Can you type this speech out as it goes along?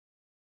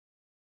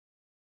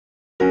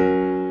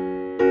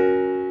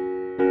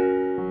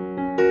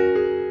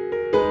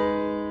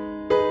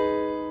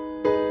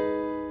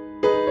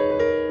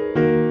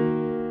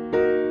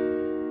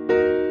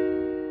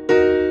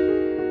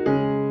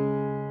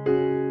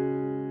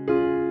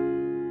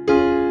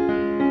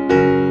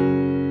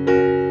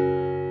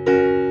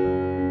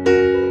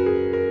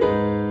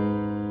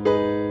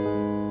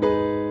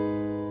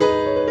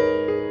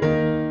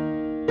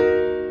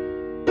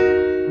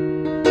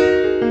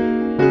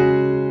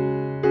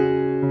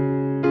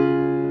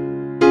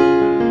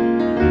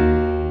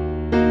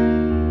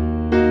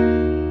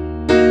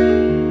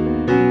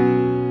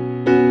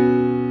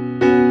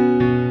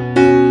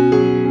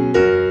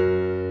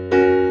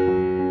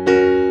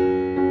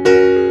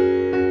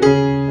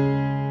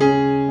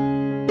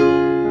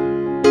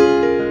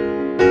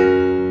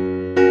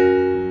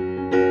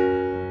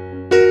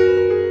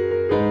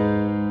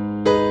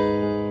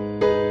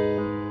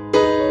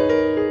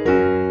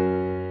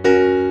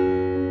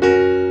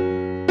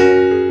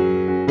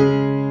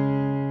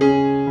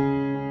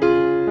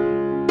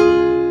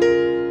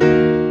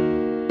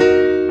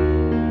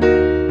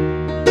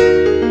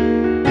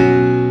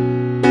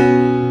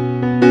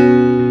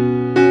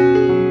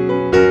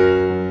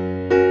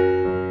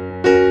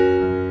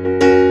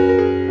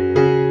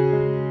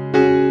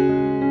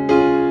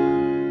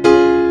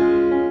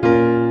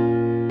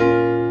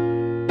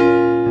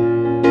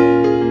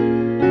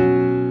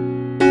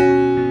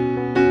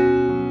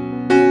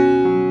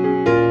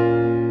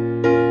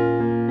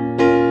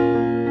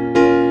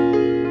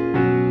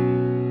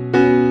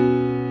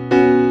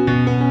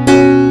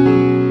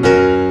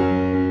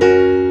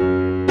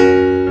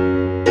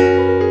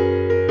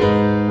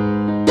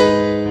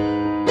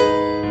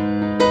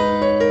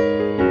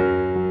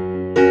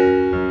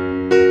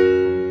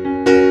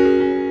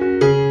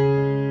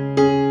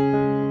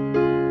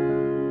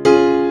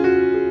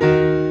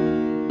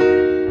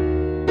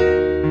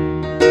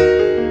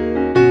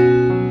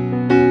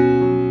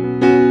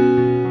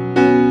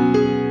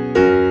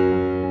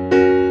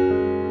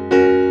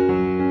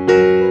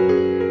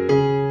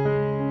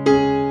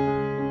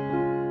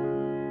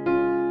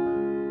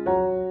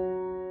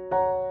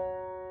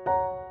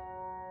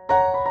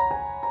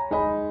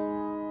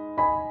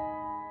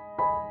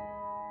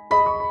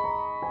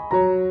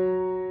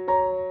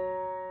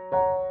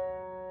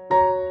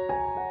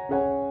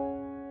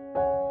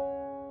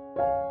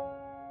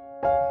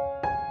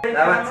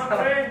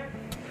Salamat.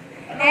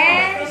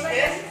 And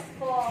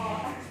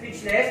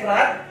Speechless,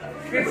 Brad?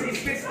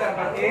 Speech ka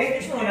ba?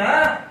 Speech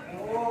muna.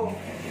 Oo.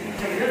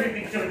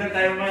 Picture na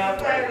tayo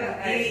mga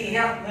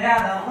iiyak na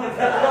yan.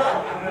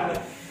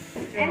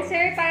 And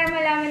sir, para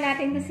malaman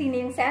natin kung sino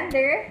yung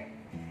sender,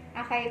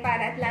 okay,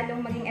 para at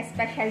lalong maging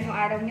special yung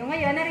araw nyo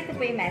ngayon, narito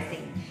po yung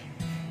message.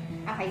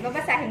 Okay,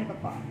 babasahin ko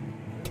po.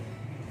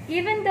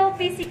 Even though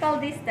physical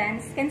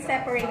distance can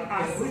separate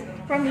us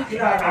from each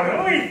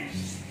other,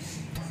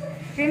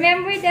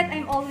 remember that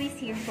I'm always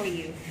here for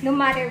you, no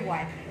matter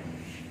what.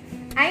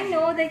 I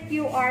know that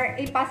you are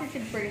a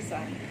positive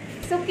person,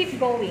 so keep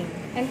going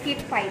and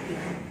keep fighting.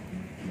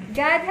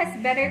 God has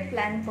better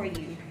plan for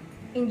you.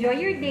 Enjoy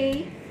your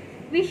day.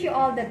 Wish you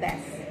all the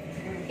best.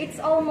 It's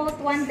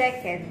almost 1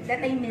 decade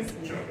that I miss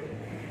you.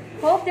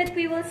 Hope that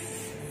we will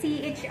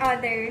see each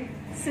other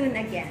soon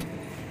again.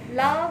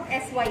 Love,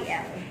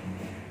 SYL.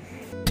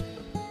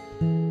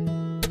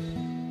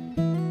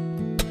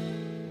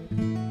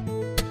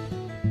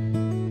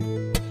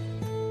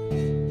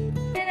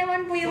 Ito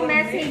naman po yung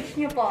message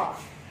nyo po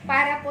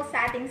para po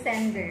sa ating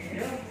sender.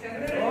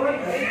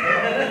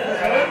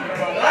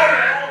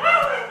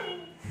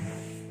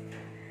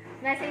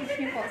 Message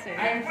niyo po, sir.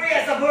 I'm free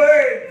as a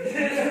bird!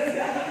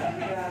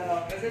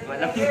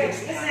 Walang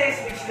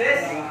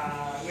Speechless?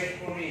 Wait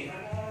for me.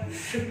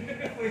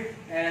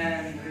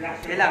 And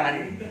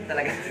kailangan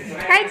talaga.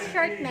 Kahit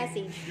short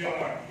message.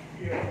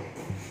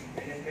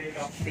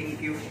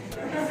 Thank you.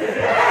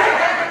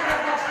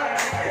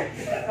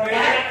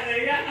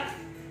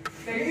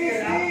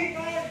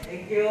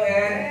 Thank you,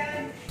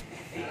 and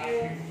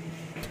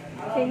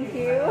Thank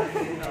you.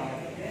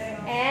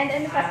 And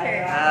ano pa,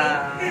 sir?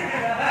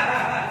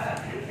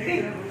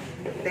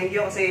 Thank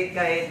you kasi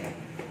kahit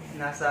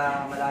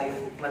nasa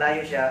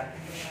malayo siya,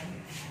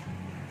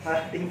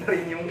 parating pa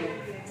rin yung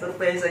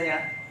surpresa niya.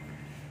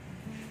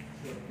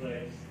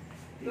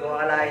 Hindi ko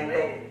akalain to.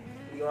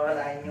 Hindi ko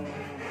akalain yung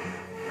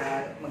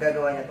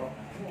magagawa niya to.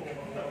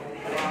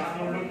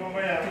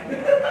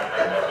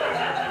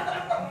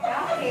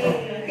 Okay.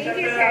 Thank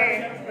you, sir.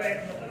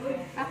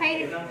 Okay.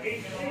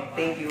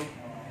 Thank you.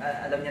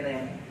 Alam niya na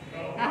yun.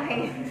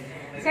 Okay.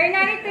 Sir,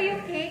 narito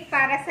yung cake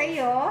para sa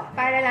iyo,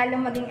 para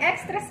lalong maging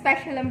extra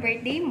special ang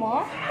birthday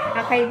mo.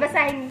 Okay,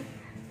 basahin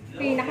ko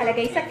yung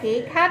nakalagay sa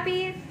cake.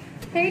 Happy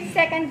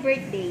 32nd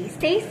birthday.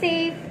 Stay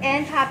safe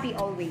and happy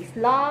always.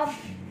 Love,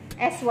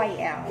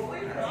 SYL.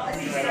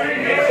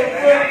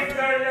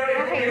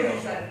 Okay.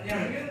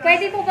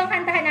 Pwede po bang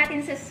kantahan natin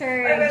sa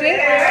Sir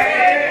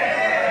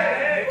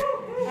JR?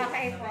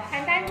 Okay po.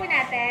 Kantahan po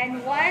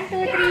natin. 1,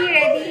 2, 3,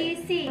 ready,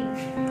 sing.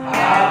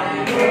 happy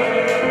birthday.